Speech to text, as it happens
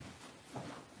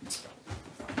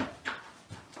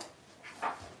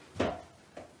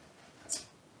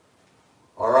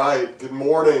Good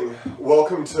morning.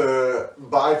 Welcome to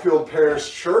Byfield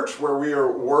Parish Church, where we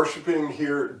are worshiping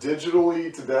here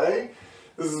digitally today.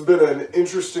 This has been an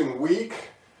interesting week.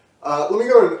 Let me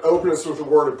go and open us with a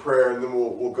word of prayer, and then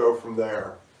we'll go from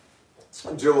there.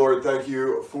 Dear Lord, thank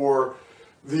you for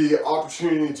the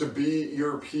opportunity to be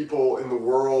your people in the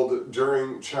world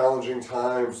during challenging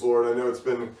times, Lord. I know it's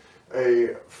been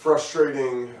a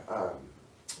frustrating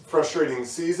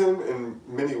season in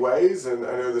many ways, and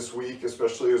I know this week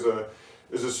especially is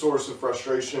a source of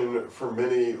frustration for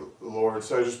many, Lord.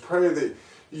 So I just pray that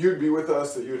you'd be with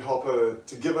us, that you'd help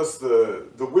to give us the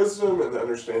wisdom and the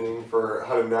understanding for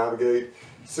how to navigate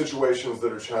situations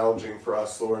that are challenging for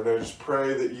us, Lord. And I just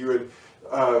pray that you would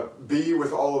be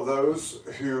with all of those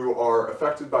who are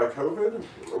affected by COVID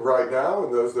right now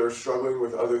and those that are struggling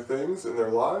with other things in their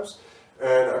lives.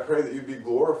 And I pray that you'd be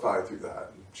glorified through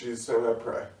that. In Jesus' name I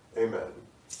pray. Amen.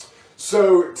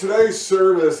 So today's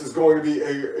service is going to be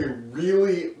a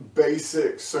really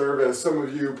basic service. Some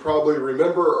of you probably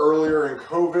remember earlier in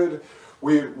COVID,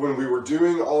 when we were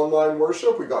doing online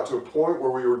worship, we got to a point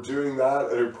where we were doing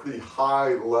that at a pretty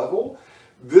high level.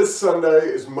 This Sunday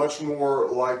is much more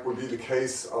like would be the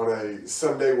case on a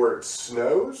Sunday where it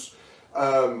snows.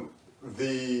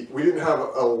 We didn't have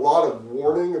a lot of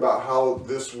warning about how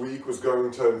this week was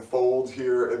going to unfold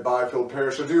here at Byfield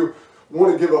Parish. I do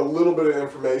want to give a little bit of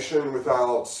information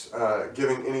without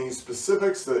giving any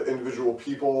specifics that individual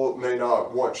people may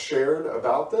not want shared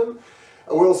about them.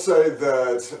 I will say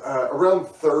that around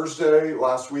Thursday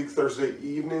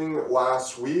evening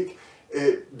last week,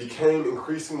 it became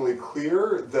increasingly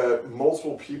clear that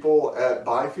multiple people at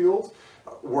Byfield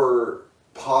were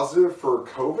positive for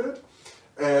COVID.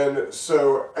 And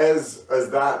so as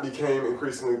that became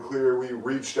increasingly clear, we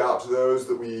reached out to those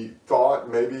that we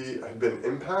thought maybe had been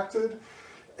impacted.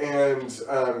 And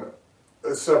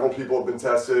several people have been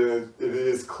tested. It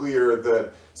is clear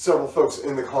that several folks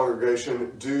in the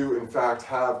congregation do in fact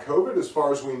have COVID. As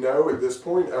far as we know at this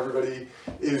point, everybody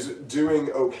is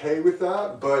doing okay with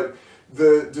that. But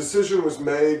the decision was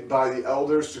made by the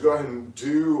elders to go ahead and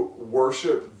do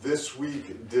worship this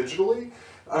week digitally.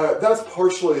 That's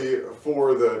partially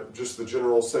for just the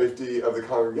general safety of the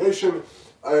congregation.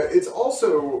 It's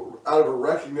also out of a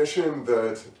recognition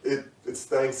that it's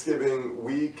Thanksgiving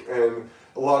week, and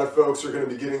a lot of folks are going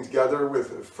to be getting together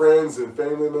with friends and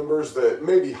family members that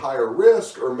may be higher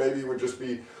risk or maybe would just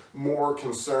be more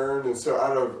concerned. And so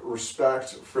out of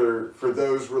respect for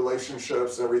those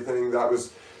relationships and everything, that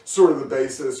was sort of the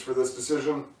basis for this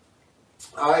decision.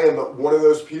 I am one of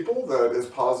those people that is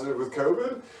positive with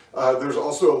COVID. There's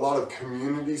also a lot of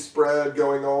community spread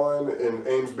going on in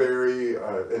Amesbury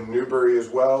and Newbury as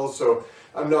well. So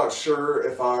I'm not sure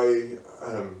if I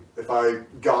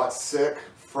got sick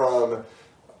from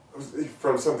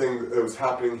something that was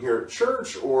happening here at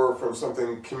church or from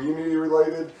something community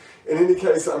related. In any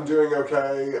case, I'm doing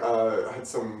okay.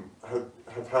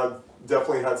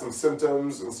 Definitely had some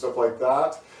symptoms and stuff like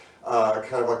that.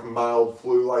 Kind of like mild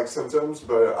flu-like symptoms,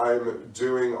 but I'm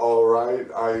doing all right.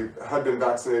 I had been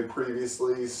vaccinated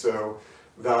previously, so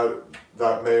that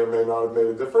may or may not have made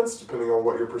a difference, depending on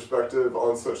what your perspective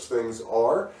on such things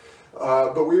are.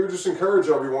 But we would just encourage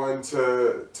everyone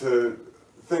to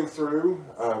think through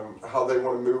how they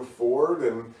want to move forward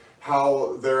and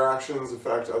how their actions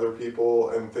affect other people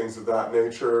and things of that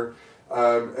nature.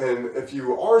 And if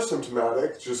you are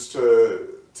symptomatic, just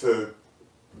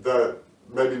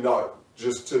maybe not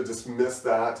just to dismiss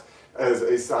that as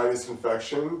a sinus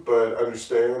infection, but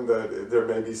understand that there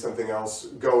may be something else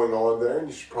going on there, and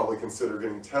you should probably consider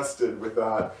getting tested with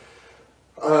that.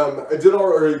 I did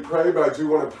already pray, but I do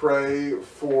want to pray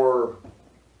for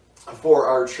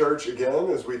our church again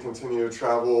as we continue to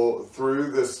travel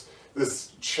through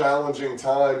this challenging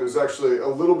time. It was actually a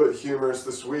little bit humorous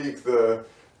this week.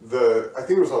 I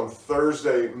think it was on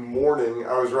Thursday morning,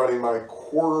 I was writing my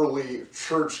quarterly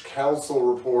church council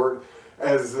report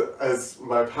as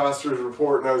my pastor's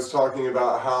report, and I was talking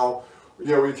about how, we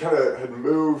kind of had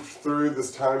moved through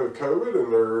this time of COVID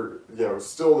and are,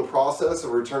 still in the process of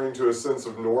returning to a sense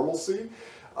of normalcy,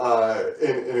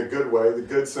 in a good way, the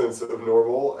good sense of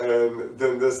normal, and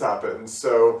then this happened.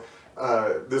 So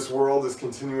this world is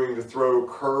continuing to throw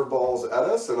curveballs at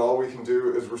us, and all we can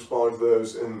do is respond to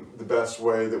those in the best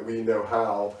way that we know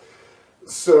how.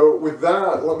 So with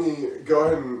that, let me go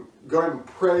ahead and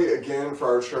pray again for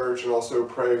our church, and also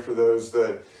pray for those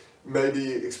that may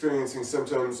be experiencing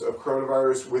symptoms of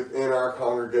coronavirus within our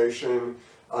congregation,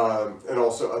 and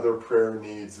also other prayer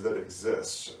needs that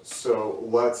exist. So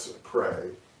let's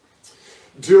pray.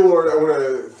 Dear Lord, I want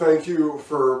to thank you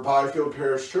for Byfield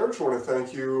Parish Church. I want to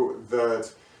thank you that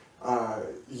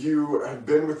you have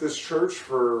been with this church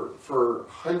for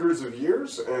hundreds of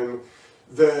years, and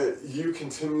that you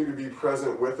continue to be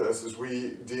present with us as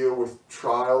we deal with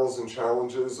trials and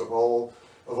challenges of all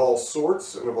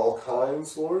sorts and of all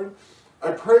kinds, Lord.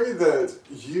 I pray that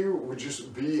you would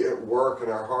just be at work in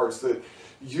our hearts, that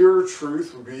your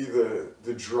truth would be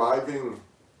the driving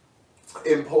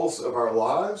impulse of our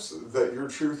lives, that your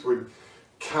truth would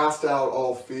cast out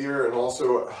all fear and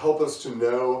also help us to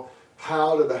know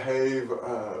how to behave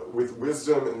with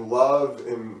wisdom and love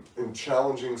in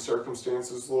challenging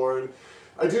circumstances, Lord.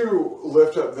 I do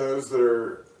lift up those that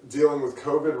are dealing with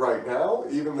COVID right now,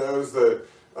 even those that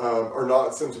are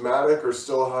not symptomatic or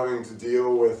still having to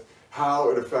deal with how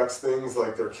it affects things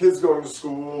like their kids going to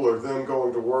school or them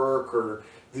going to work or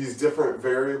these different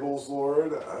variables,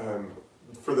 Lord.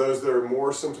 For those that are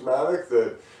more symptomatic,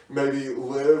 that maybe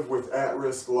live with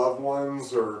at-risk loved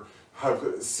ones or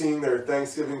have seen their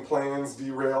Thanksgiving plans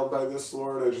derailed by this,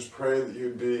 Lord, I just pray that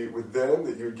you'd be with them,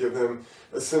 that you'd give them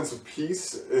a sense of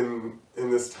peace in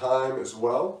this time as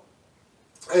well.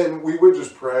 And we would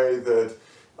just pray that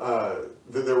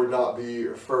there would not be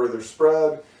further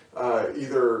spread,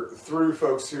 either through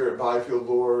folks here at Byfield,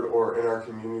 Lord, or in our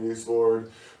communities,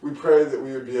 Lord. We pray that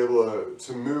we would be able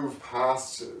to move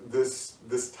past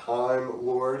this time,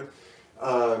 Lord.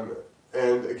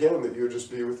 And again, that you would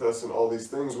just be with us in all these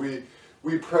things.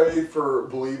 We pray for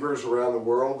believers around the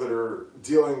world that are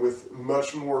dealing with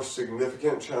much more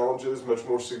significant challenges, much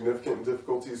more significant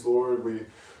difficulties, Lord. We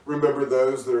remember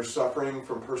those that are suffering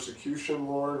from persecution,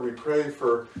 Lord. We pray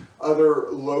for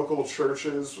other local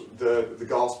churches that the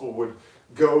gospel would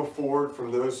go forward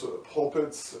from those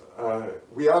pulpits.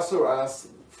 We also ask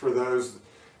for those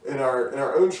in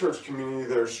our own church community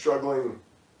that are struggling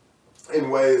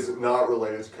in ways not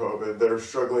related to COVID, that are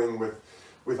struggling with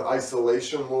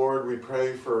isolation, Lord. We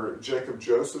pray for Jacob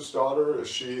Joseph's daughter as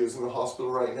she is in the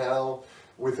hospital right now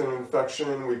with an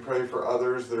infection. We pray for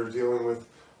others that are dealing with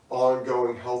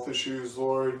ongoing health issues,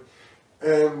 Lord.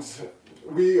 And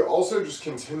we also just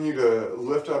continue to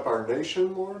lift up our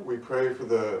nation, Lord. We pray for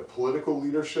the political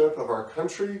leadership of our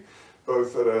country,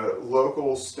 both at a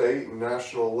local, state, and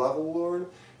national level, Lord,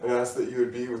 and ask that you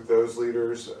would be with those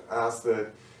leaders. Ask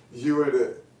that you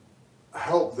would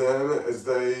help them as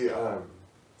that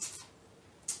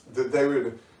they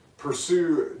would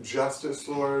pursue justice,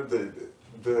 Lord,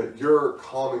 that your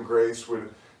common grace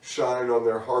would shine on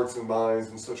their hearts and minds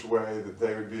in such a way that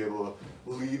they would be able to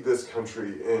lead this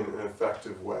country in an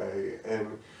effective way.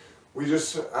 And we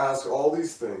just ask all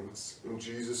these things in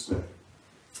Jesus' name.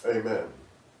 Amen.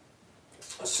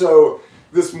 So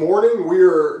this morning we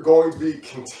are going to be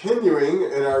continuing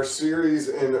in our series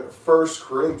in 1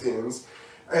 Corinthians.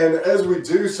 And as we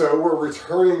do so, we're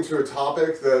returning to a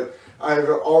topic that I've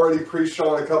already preached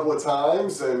on a couple of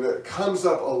times, and it comes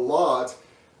up a lot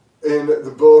in the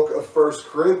book of 1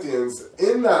 Corinthians.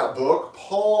 In that book,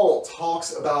 Paul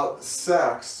talks about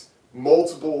sex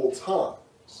multiple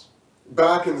times.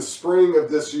 Back in the spring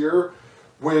of this year,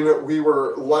 when we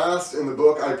were last in the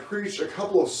book, I preached a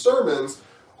couple of sermons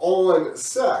on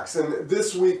sex, and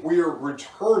this week we are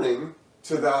returning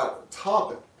to that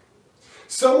topic.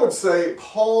 Some would say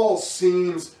Paul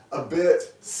seems a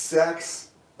bit sex-obsessed.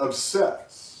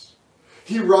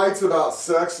 He writes about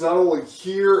sex not only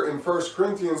here in 1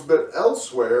 Corinthians, but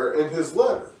elsewhere in his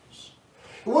letters.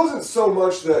 It wasn't so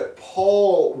much that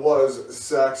Paul was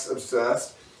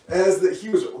sex-obsessed as that he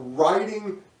was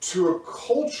writing to a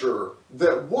culture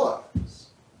that was.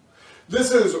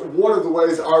 This is one of the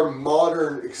ways our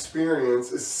modern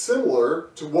experience is similar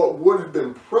to what would have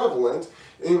been prevalent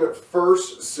in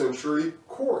 1st century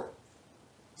Corinth.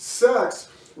 Sex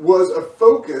was a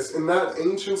focus in that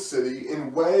ancient city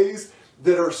in ways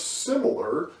that are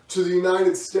similar to the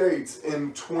United States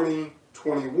in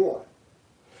 2021.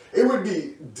 It would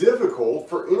be difficult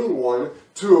for anyone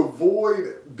to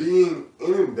avoid being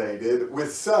inundated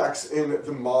with sex in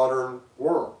the modern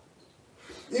world.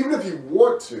 Even if you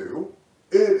want to,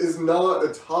 it is not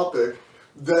a topic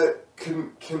that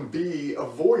can be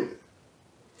avoided.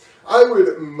 I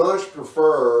would much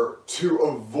prefer to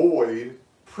avoid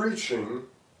preaching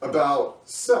about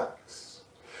sex.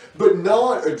 But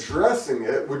not addressing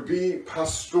it would be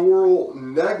pastoral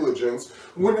negligence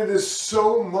when it is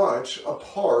so much a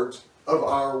part of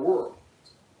our world.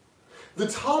 The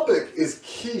topic is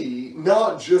key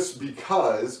not just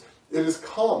because it is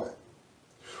common.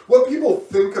 What people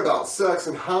think about sex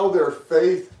and how their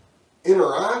faith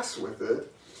interacts with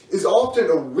it is often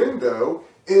a window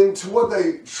into what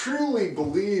they truly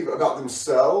believe about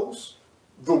themselves,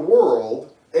 the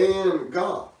world, and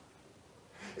God.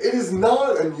 It is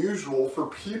not unusual for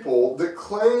people that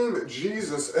claim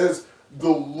Jesus as the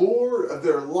Lord of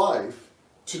their life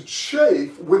to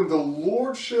chafe when the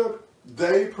lordship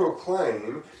they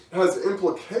proclaim has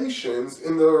implications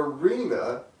in the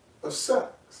arena of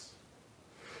sex.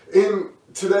 In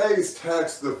today's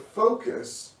text, the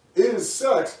focus is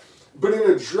sex, but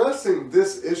in addressing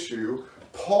this issue,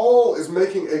 Paul is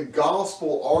making a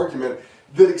gospel argument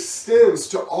that extends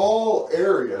to all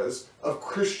areas of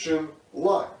Christian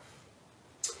life.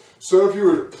 So if you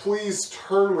would please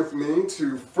turn with me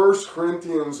to 1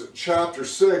 Corinthians chapter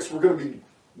 6, we're going to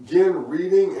begin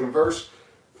reading in verse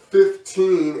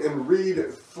 15 and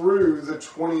read through the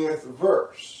 20th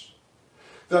verse.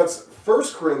 That's 1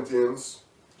 Corinthians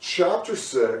chapter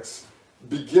 6,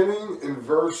 beginning in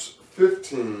verse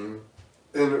 15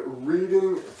 and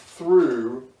reading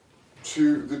through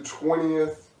to the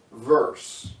 20th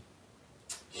verse.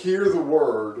 Hear the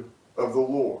word of the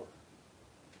Lord.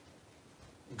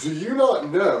 Do you not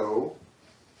know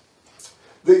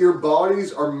that your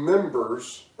bodies are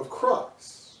members of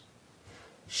Christ?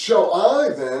 Shall I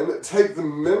then take the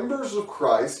members of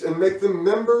Christ and make them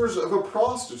members of a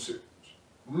prostitute?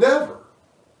 Never.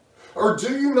 Or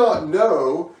do you not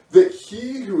know that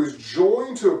he who is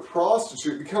joined to a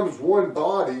prostitute becomes one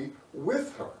body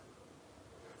with her?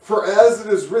 For as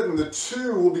it is written, the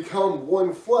two will become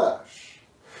one flesh.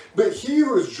 But he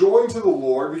who is joined to the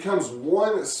Lord becomes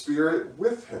one spirit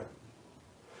with him.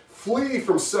 Flee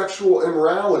from sexual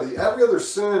immorality. Every other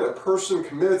sin a person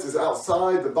commits is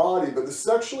outside the body, but the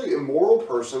sexually immoral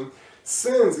person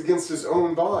sins against his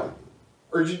own body.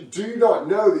 Or do you not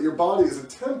know that your body is a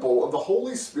temple of the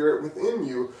Holy Spirit within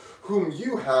you, whom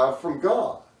you have from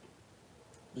God?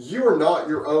 You are not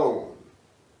your own,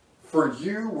 for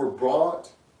you were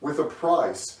bought with a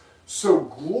price. So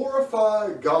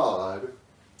glorify God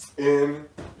in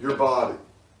your body.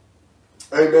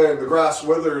 Amen. The grass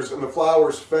withers and the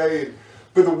flowers fade,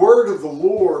 but the word of the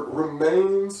Lord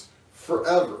remains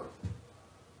forever.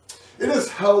 It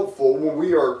is helpful when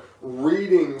we are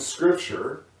reading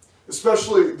Scripture,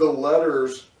 especially the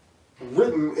letters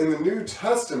written in the New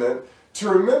Testament, to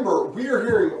remember we are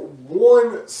hearing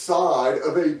one side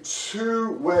of a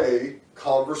two-way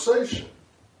conversation.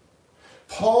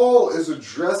 Paul is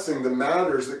addressing the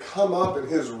matters that come up in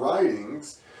his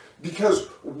writings because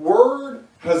word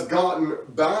has gotten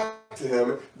back to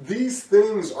him. These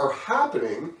things are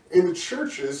happening in the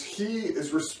churches he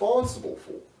is responsible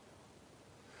for.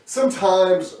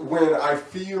 Sometimes when I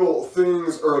feel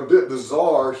things are a bit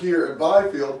bizarre here at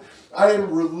Byfield, I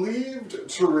am relieved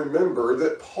to remember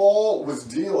that Paul was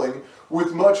dealing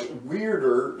with much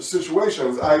weirder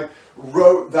situations. I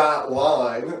wrote that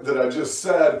line that I just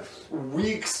said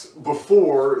weeks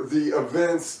before the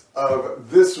events of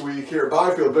this week here at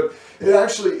Byfield, but it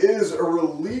actually is a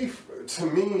relief to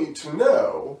me to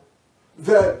know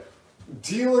that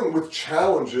dealing with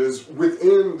challenges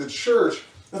within the church,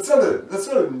 that's not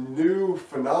a new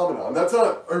phenomenon. That's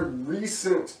not a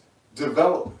recent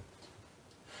development.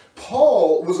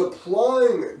 Paul was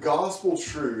applying gospel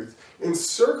truth in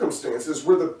circumstances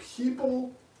where the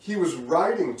people he was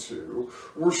writing to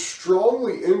were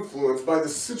strongly influenced by the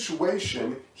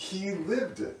situation he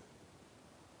lived in.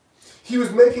 He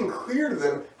was making clear to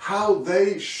them how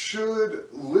they should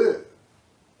live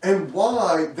and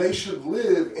why they should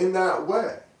live in that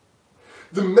way.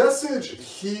 The message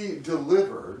he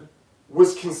delivered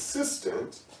was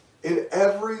consistent in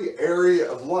every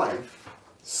area of life,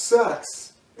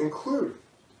 sex included.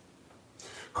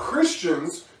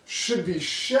 Christians should be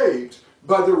shaped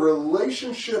by the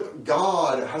relationship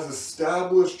God has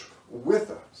established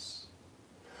with us,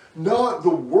 not the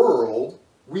world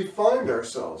we find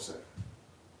ourselves in.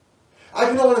 I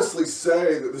can honestly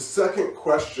say that the second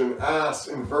question asked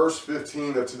in verse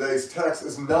 15 of today's text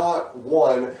is not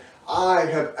one I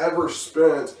have ever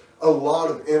spent a lot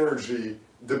of energy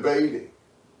debating.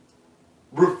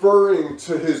 Referring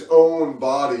to his own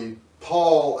body,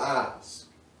 Paul asks,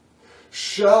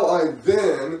 "Shall I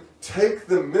then take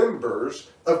the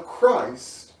members of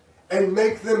Christ and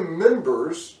make them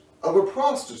members of a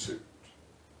prostitute?"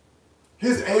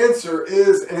 His answer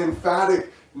is an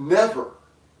emphatic never.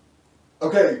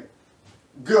 Okay,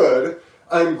 good.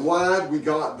 I'm glad we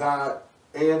got that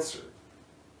answer.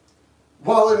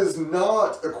 While it is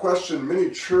not a question many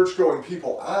church-going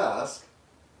people ask,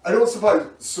 I don't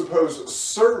suppose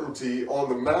certainty on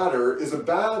the matter is a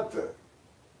bad thing.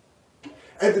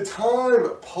 At the time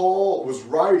Paul was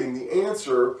writing, the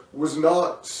answer was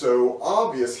not so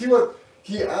obvious.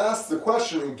 He asked the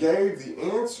question and gave the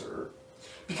answer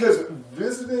because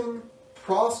visiting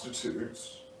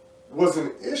prostitutes was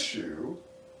an issue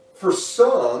for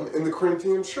some in the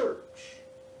Corinthian church.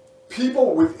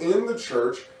 People within the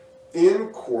church in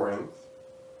Corinth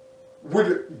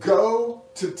would go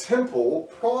to temple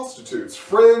prostitutes.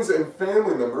 Friends and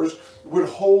family members would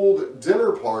hold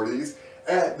dinner parties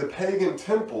at the pagan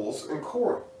temples in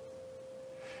Corinth.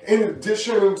 In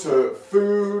addition to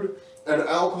food and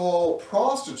alcohol,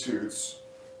 prostitutes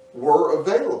were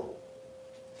available.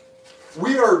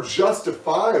 We are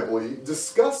justifiably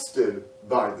disgusted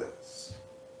by this.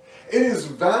 It is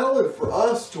valid for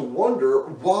us to wonder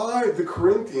why the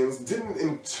Corinthians didn't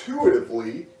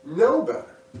intuitively know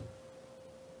better.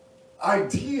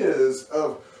 Ideas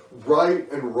of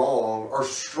right and wrong are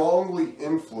strongly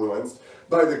influenced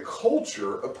by the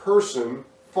culture a person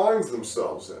finds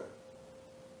themselves in.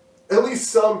 At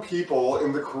least some people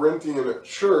in the Corinthian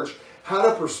church had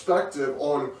a perspective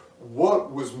on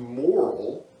what was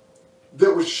moral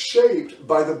that was shaped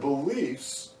by the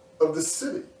beliefs of the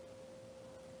city.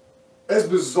 As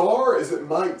bizarre as it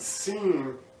might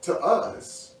seem to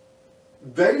us,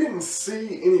 they didn't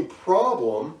see any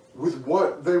problem with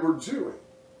what they were doing.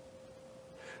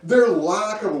 Their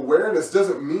lack of awareness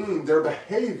doesn't mean their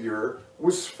behavior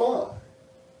was fine.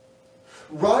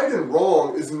 Right and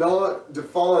wrong is not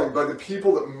defined by the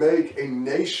people that make a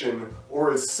nation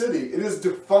or a city. It is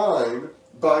defined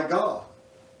by God.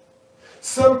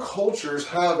 Some cultures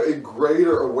have a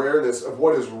greater awareness of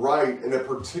what is right in a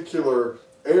particular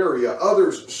area.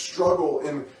 Others struggle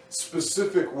in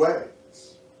specific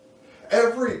ways.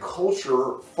 Every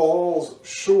culture falls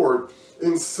short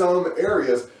in some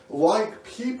areas. Like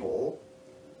people,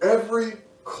 every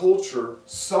culture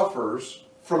suffers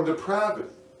from depravity.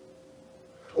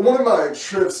 One of my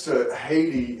trips to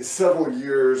Haiti several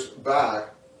years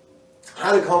back,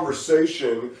 I had a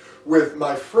conversation with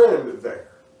my friend there.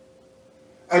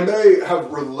 I may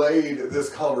have relayed this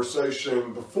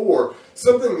conversation before.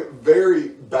 Something very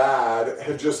bad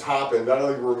had just happened. I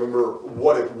don't even remember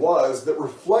what it was, that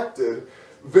reflected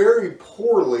very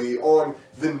poorly on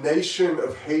the nation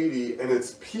of Haiti and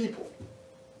its people.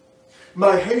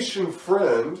 My Haitian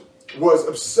friend was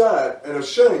upset and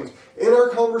ashamed. In our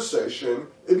conversation,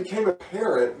 it became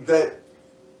apparent that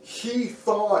he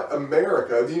thought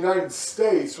America, the United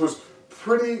States, was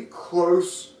pretty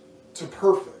close to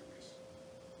perfect.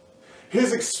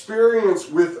 His experience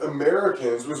with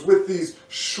Americans was with these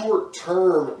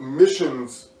short-term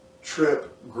missions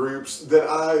trip groups that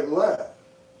I led.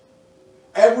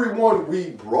 Everyone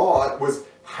we brought was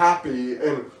happy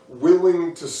and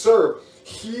willing to serve.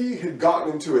 He had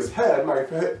gotten into his head,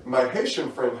 my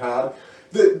Haitian friend had,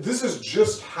 that this is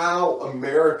just how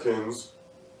Americans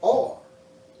are.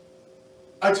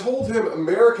 I told him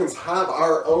Americans have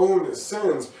our own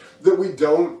sins that we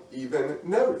don't even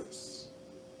notice.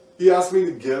 He asked me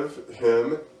to give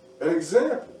him an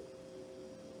example.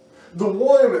 The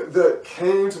one that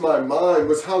came to my mind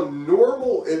was how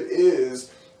normal it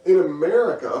is in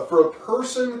America for a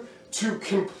person to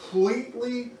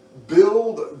completely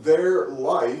build their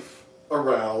life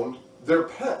around their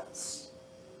pets.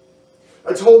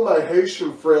 I told my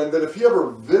Haitian friend that if he ever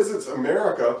visits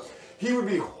America, he would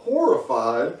be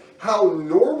horrified how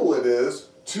normal it is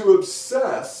to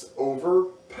obsess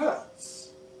over pets.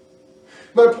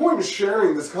 My point in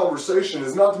sharing this conversation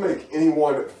is not to make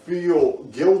anyone feel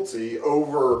guilty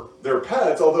over their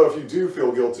pets, although if you do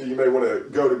feel guilty, you may want to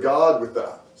go to God with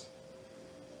that.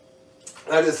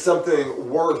 That is something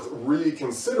worth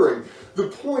reconsidering. The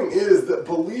point is that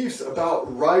beliefs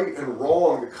about right and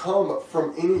wrong that come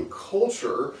from any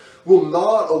culture will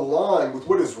not align with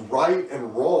what is right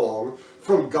and wrong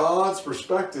from God's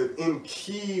perspective in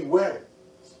key ways.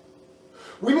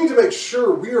 We need to make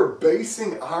sure we are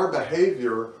basing our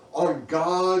behavior on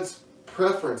God's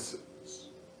preferences,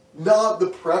 not the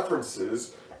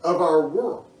preferences of our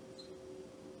world.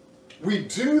 We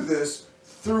do this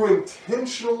through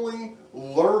intentionally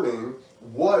learning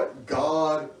what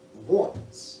God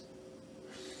wants.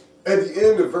 At the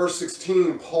end of verse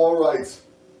 16, Paul writes,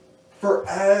 "For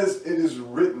as it is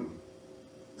written,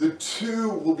 the two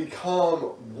will become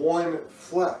one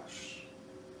flesh."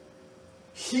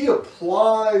 He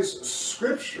applies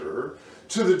Scripture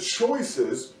to the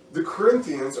choices the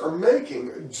Corinthians are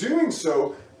making. Doing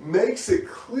so makes it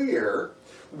clear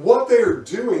what they are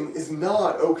doing is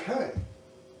not okay.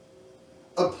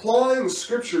 Applying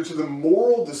Scripture to the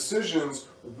moral decisions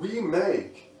we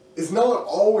make is not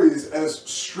always as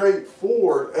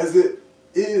straightforward as it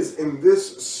is in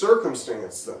this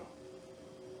circumstance, though.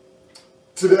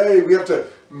 Today, we have to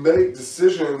make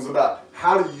decisions about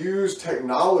how to use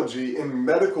technology in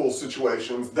medical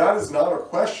situations. That is not a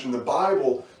question the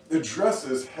Bible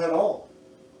addresses head on.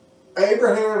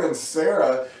 Abraham and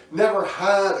Sarah never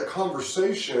had a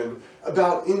conversation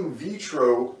about in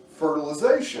vitro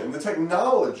fertilization. The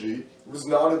technology was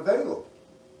not available.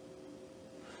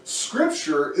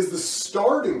 Scripture is the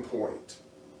starting point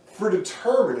for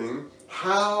determining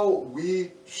how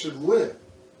we should live.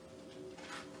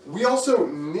 We also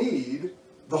need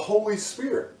the Holy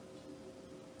Spirit.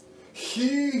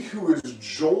 He who is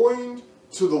joined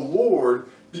to the Lord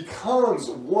becomes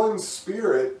one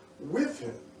spirit with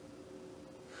him.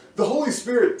 The Holy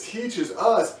Spirit teaches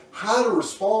us how to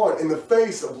respond in the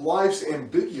face of life's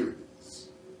ambiguities.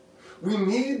 We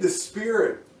need the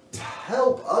Spirit to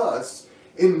help us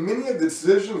in many of the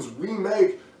decisions we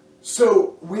make,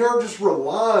 so we aren't just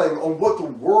relying on what the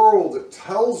world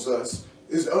tells us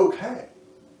is okay.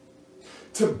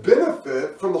 To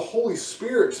benefit from the Holy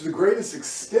Spirit to the greatest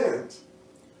extent,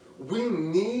 we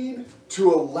need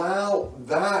to allow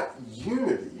that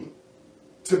unity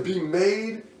to be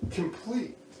made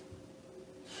complete.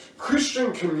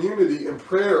 Christian community and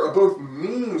prayer are both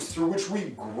means through which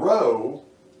we grow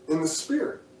in the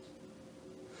Spirit.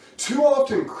 Too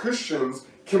often Christians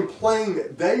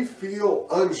complain they feel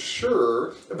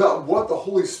unsure about what the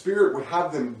Holy Spirit would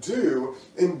have them do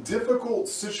in difficult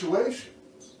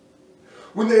situations,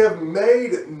 when they have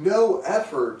made no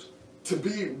effort to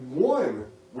be one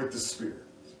with the Spirit.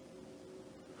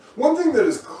 One thing that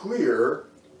is clear,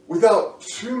 without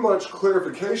too much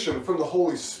clarification from the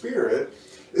Holy Spirit,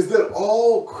 is that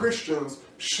all Christians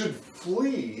should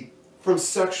flee from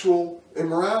sexual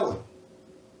immorality.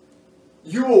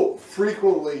 You will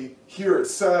frequently hear it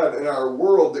said in our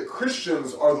world that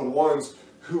Christians are the ones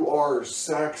who are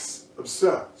sex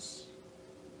obsessed.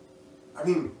 I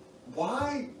mean,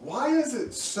 why is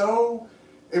it so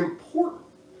important?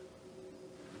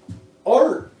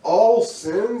 Aren't all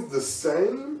sins the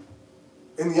same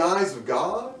in the eyes of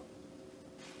God?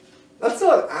 That's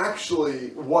not actually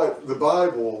what the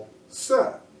Bible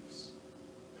says.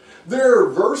 There are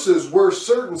verses where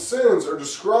certain sins are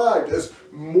described as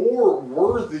more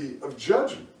worthy of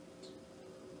judgment.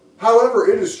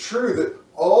 However, it is true that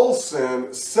all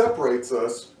sin separates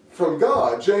us from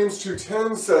God. James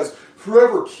 2:10 says,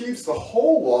 "Whoever keeps the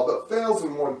whole law but fails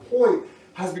in one point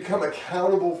has become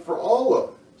accountable for all of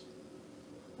it."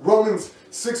 Romans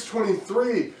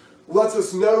 6:23 lets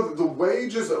us know that the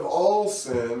wages of all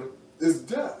sin is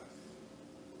death.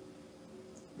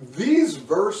 These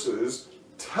verses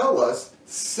tell us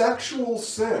sexual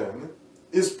sin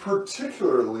is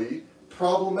particularly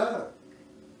problematic.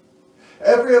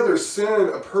 Every other sin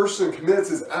a person commits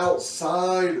is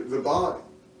outside the body.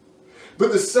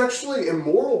 But the sexually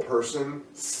immoral person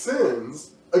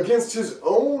sins against his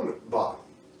own body.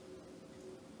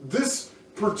 This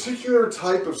particular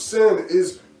type of sin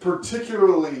is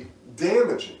particularly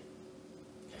damaging.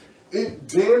 It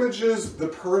damages the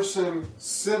person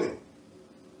sinning.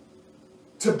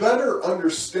 To better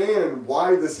understand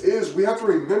why this is, we have to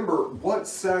remember what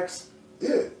sex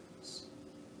is.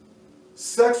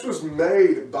 Sex was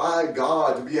made by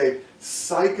God to be a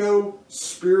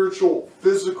psycho-spiritual,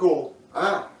 physical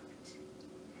act.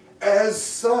 As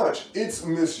such, its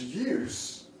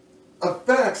misuse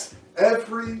affects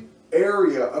every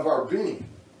area of our being.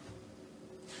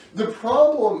 The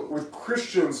problem with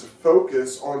Christians'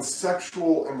 focus on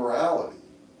sexual immorality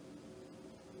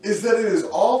is that it is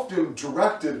often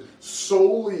directed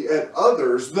solely at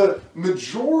others, the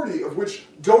majority of which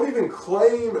don't even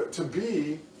claim to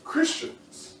be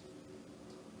Christians.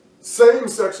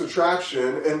 Same-sex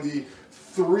attraction and the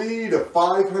 300 to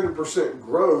 500%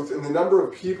 growth in the number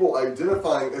of people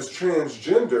identifying as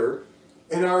transgender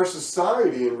in our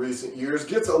society in recent years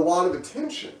gets a lot of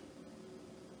attention.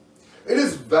 It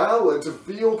is valid to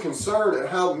feel concerned at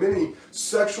how many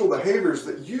sexual behaviors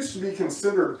that used to be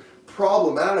considered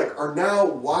problematic are now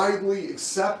widely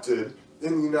accepted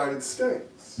in the United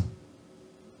States.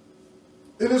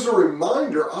 It is a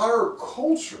reminder our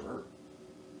culture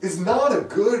is not a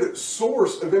good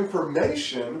source of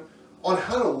information on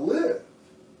how to live.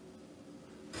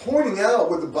 Pointing out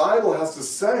what the Bible has to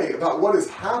say about what is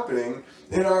happening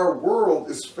in our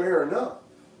world is fair enough.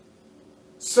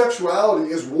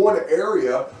 Sexuality is one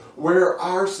area where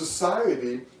our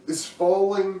society is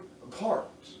falling apart.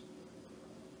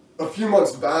 A few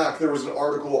months back, there was an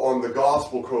article on the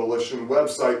Gospel Coalition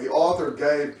website. The author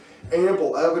gave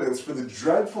ample evidence for the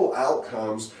dreadful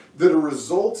outcomes that are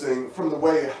resulting from the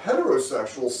way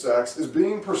heterosexual sex is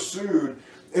being pursued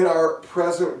in our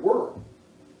present world.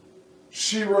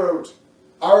 She wrote,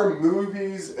 "Our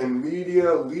movies and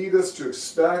media lead us to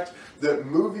expect that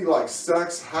movie-like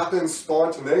sex happens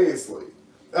spontaneously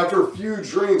after a few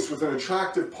drinks with an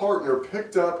attractive partner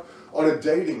picked up on a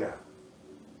dating app.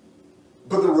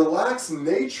 But the relaxed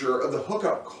nature of the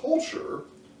hookup culture,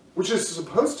 which is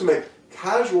supposed to make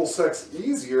casual sex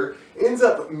easier, ends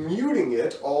up muting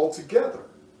it altogether.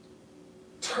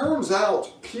 Turns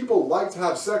out people like to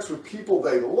have sex with people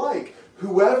they like.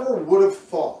 Whoever would have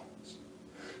thought?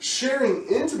 Sharing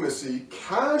intimacy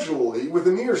casually with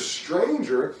a near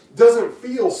stranger doesn't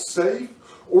feel safe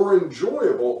or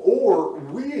enjoyable, or,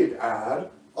 we'd add,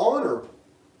 honorable.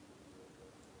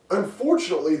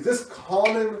 Unfortunately, this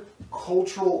common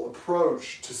cultural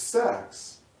approach to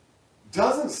sex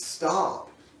doesn't stop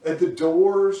at the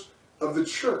doors of the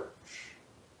church.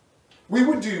 We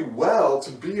would do well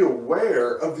to be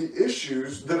aware of the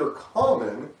issues that are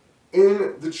common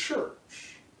in the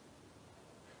church.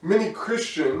 Many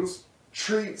Christians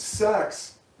treat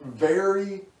sex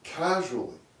very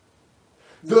casually.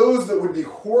 Those that would be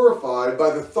horrified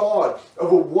by the thought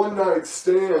of a one-night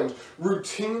stand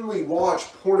routinely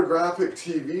watch pornographic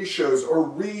TV shows or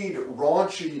read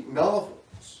raunchy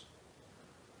novels.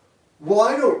 Well,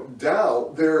 I don't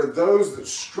doubt there are those that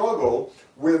struggle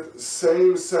with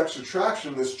same-sex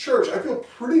attraction in this church. I feel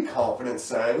pretty confident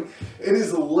saying it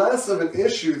is less of an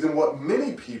issue than what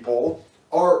many people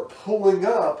are pulling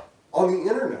up on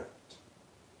the internet.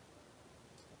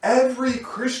 Every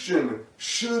Christian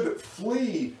should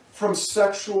flee from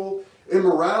sexual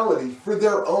immorality for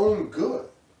their own good.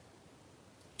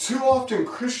 Too often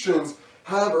Christians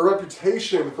have a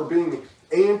reputation for being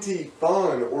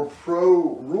anti-fun or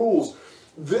pro-rules.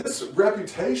 This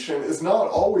reputation is not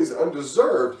always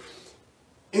undeserved.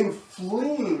 In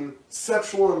fleeing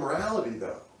sexual immorality,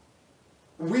 though,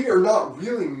 we are not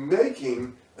really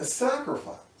making a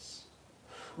sacrifice.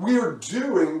 We are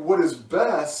doing what is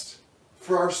best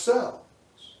for ourselves.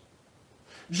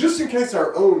 Just in case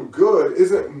our own good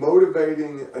isn't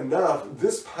motivating enough,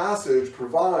 this passage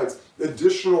provides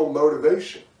additional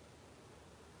motivation.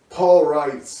 Paul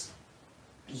writes,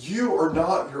 "You are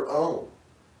not your own,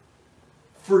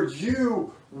 for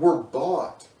you were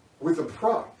bought with a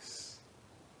price.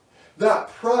 That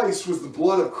price was the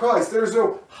blood of Christ." There's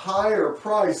no higher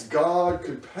price God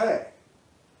could pay.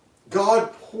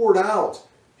 God poured out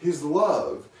his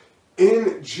love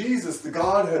in Jesus. The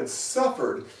Godhead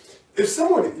suffered. If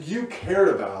someone you cared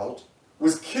about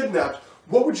was kidnapped,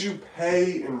 what would you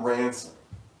pay in ransom?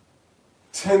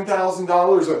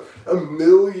 $10,000? $1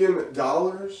 million?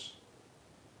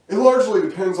 It largely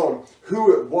depends on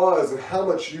who it was and how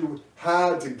much you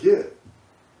had to give.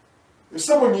 If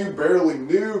someone you barely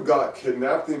knew got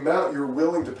kidnapped, the amount you're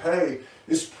willing to pay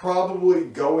is probably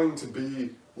going to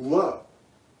be low.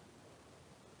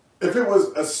 If it was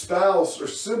a spouse or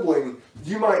sibling,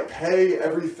 you might pay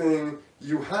everything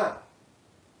you had.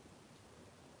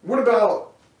 What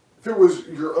about if it was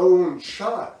your own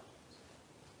child?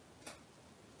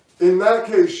 In that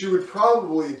case, you would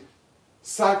probably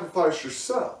sacrifice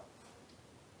yourself.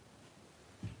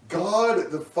 God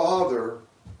the Father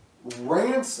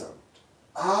ransomed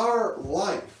our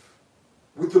life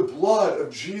with the blood of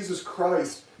Jesus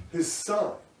Christ, his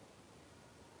Son.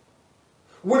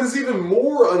 What is even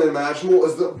more unimaginable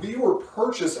is that we were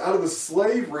purchased out of the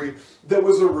slavery that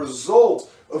was a result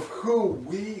of who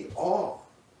we are.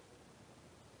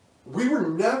 We were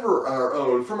never our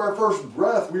own. From our first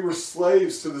breath, we were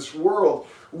slaves to this world.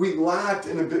 We lacked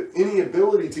any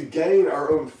ability to gain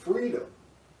our own freedom.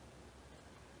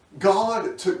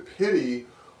 God took pity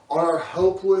on our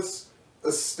helpless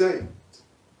estate.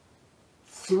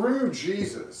 Through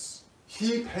Jesus,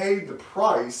 he paid the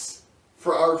price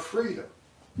for our freedom.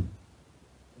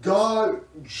 God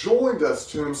joined us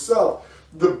to himself.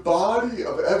 The body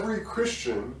of every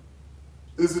Christian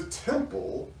is a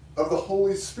temple of the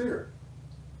Holy Spirit.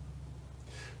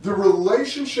 The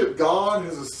relationship God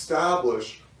has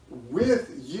established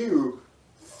with you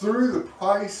through the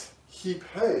price he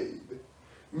paid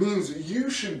means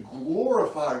you should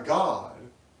glorify God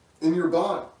in your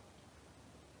body.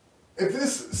 If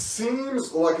this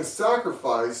seems like a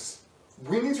sacrifice,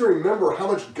 we need to remember how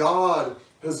much God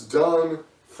has done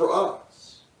for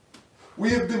us.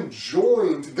 We have been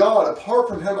joined to God. Apart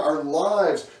from him, our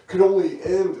lives could only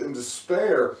end in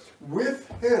despair. With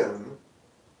him,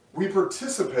 we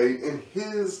participate in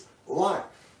his life.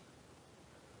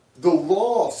 The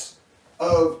loss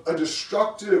of a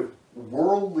destructive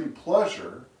worldly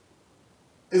pleasure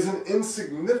is an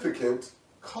insignificant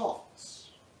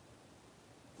cost.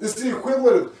 It's the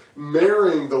equivalent of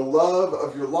marrying the love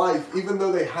of your life even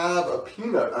though they have a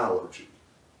peanut allergy.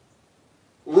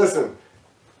 Listen,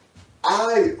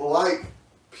 I like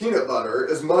peanut butter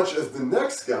as much as the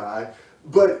next guy,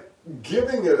 but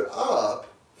giving it up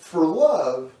for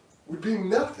love would be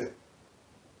nothing.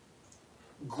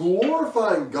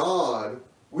 Glorifying God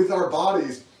with our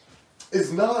bodies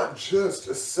is not just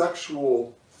a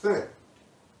sexual thing.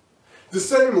 The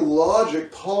same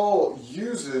logic Paul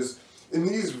uses in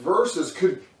these verses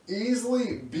could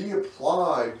easily be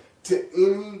applied to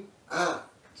any act.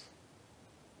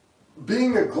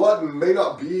 Being a glutton may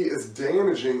not be as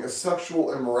damaging as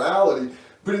sexual immorality,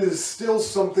 but it is still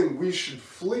something we should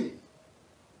flee.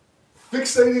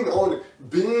 Fixating on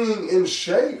being in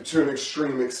shape to an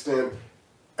extreme extent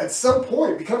at some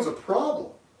point becomes a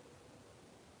problem.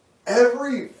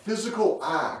 Every physical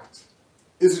act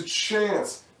is a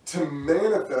chance to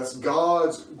manifest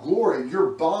God's glory.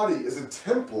 Your body is a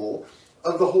temple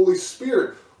of the Holy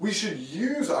Spirit. We should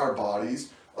use our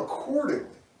bodies accordingly.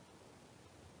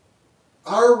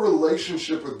 Our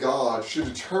relationship with God should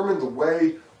determine the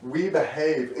way we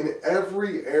behave in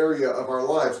every area of our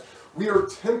lives. We are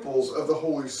temples of the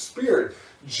Holy Spirit.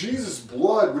 Jesus'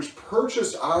 blood, which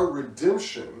purchased our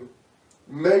redemption,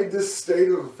 made this state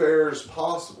of affairs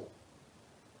possible.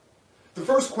 The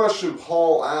first question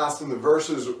Paul asked in the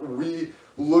verses we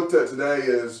looked at today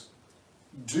is,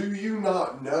 do you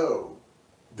not know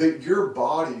that your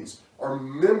bodies are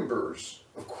members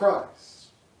of Christ?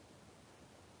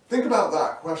 Think about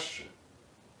that question.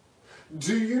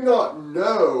 Do you not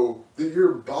know that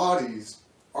your bodies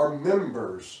are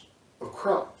members of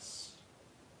Christ?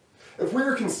 If we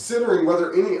are considering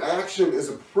whether any action is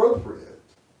appropriate,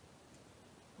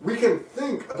 we can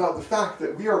think about the fact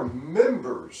that we are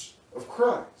members of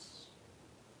Christ.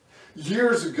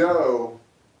 Years ago,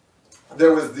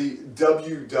 there was the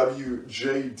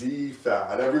WWJD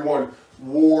fad. Everyone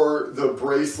wore the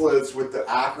bracelets with the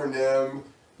acronym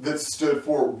that stood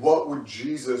for What Would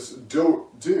Jesus Do?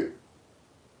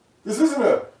 This isn't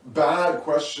a bad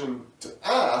question to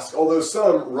ask, although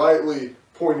some rightly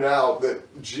pointed out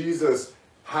that Jesus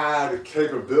had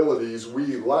capabilities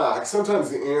we lack. Sometimes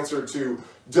the answer to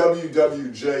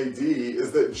WWJD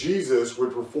is that Jesus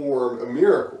would perform a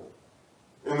miracle.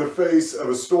 In the face of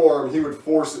a storm, he would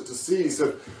force it to cease.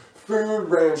 If food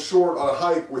ran short on a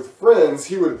hike with friends,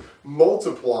 he would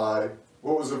multiply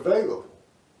what was available.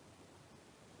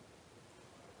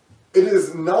 It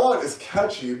is not as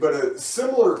catchy, but a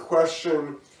similar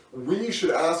question we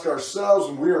should ask ourselves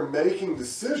when we are making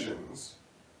decisions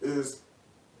is,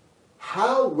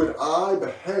 how would I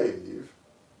behave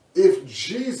if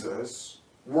Jesus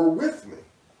were with me?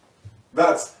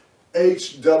 That's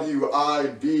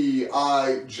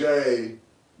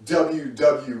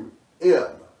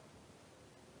HWIBIJWWM.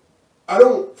 I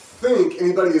don't think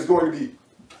anybody is going to be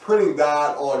printing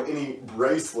that on any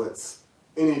bracelets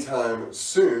anytime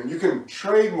soon. You can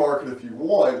trademark it if you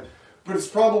want, but it's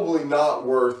probably not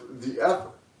worth the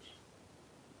effort.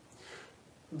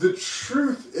 The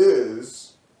truth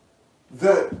is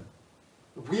that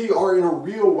we are, in a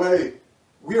real way,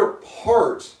 we are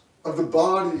part of the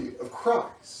body of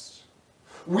Christ.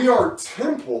 We are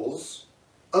temples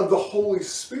of the Holy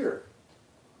Spirit.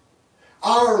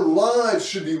 Our lives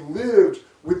should be lived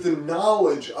with the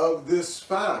knowledge of this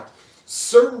fact.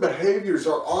 Certain behaviors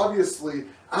are obviously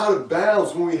out of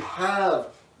bounds when we have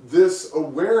this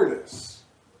awareness.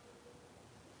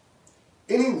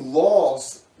 Any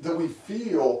loss that we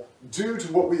feel due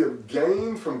to what we have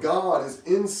gained from God is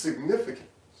insignificant.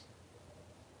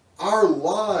 Our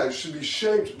lives should be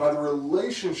shaped by the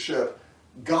relationship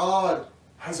God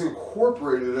has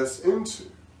incorporated us into.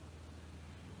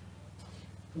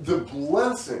 The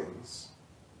blessings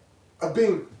of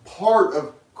being part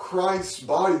of Christ's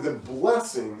body, the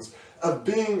blessings of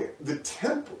being a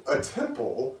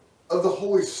temple of the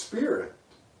Holy Spirit,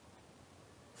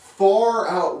 far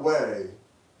outweigh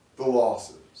the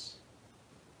losses.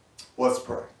 Let's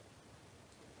pray.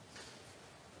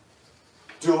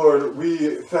 Dear Lord,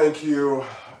 we thank you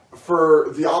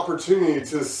for the opportunity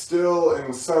to still,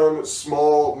 in some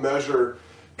small measure,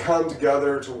 come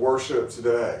together to worship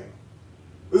today.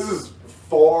 This is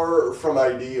far from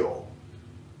ideal.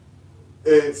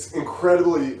 It's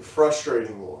incredibly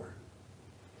frustrating, Lord.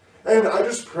 And I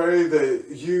just pray that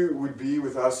you would be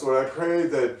with us, Lord. I pray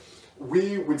that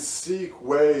we would seek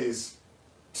ways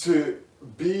to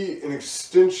be an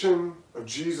extension of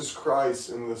Jesus Christ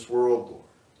in this world, Lord.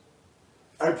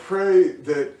 I pray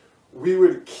that we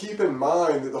would keep in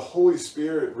mind that the Holy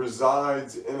Spirit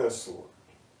resides in us, Lord.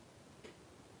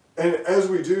 And as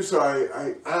we do so,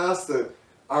 I ask that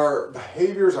our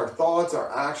behaviors, our thoughts,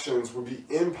 our actions would be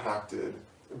impacted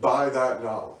by that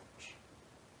knowledge.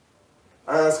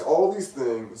 I ask all these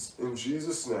things in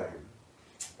Jesus' name.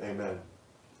 Amen.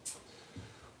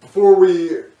 Before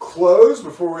we close,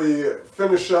 before we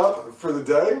finish up for the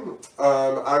day,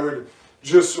 I would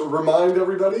just remind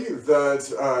everybody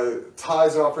that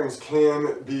tithes and offerings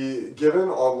can be given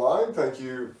online. Thank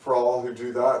you for all who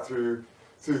do that through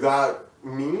that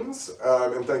means,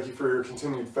 and thank you for your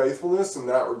continued faithfulness in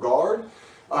that regard.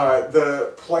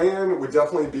 The plan would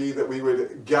definitely be that we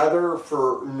would gather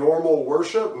for normal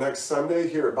worship next Sunday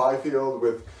here at Byfield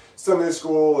with Sunday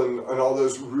school and all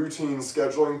those routine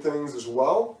scheduling things as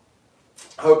well.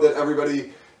 I hope that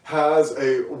everybody has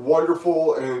a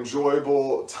wonderful and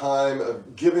enjoyable time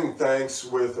of giving thanks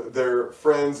with their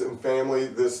friends and family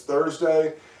this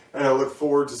Thursday, and I look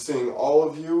forward to seeing all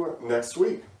of you next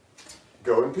week.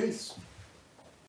 Go in peace.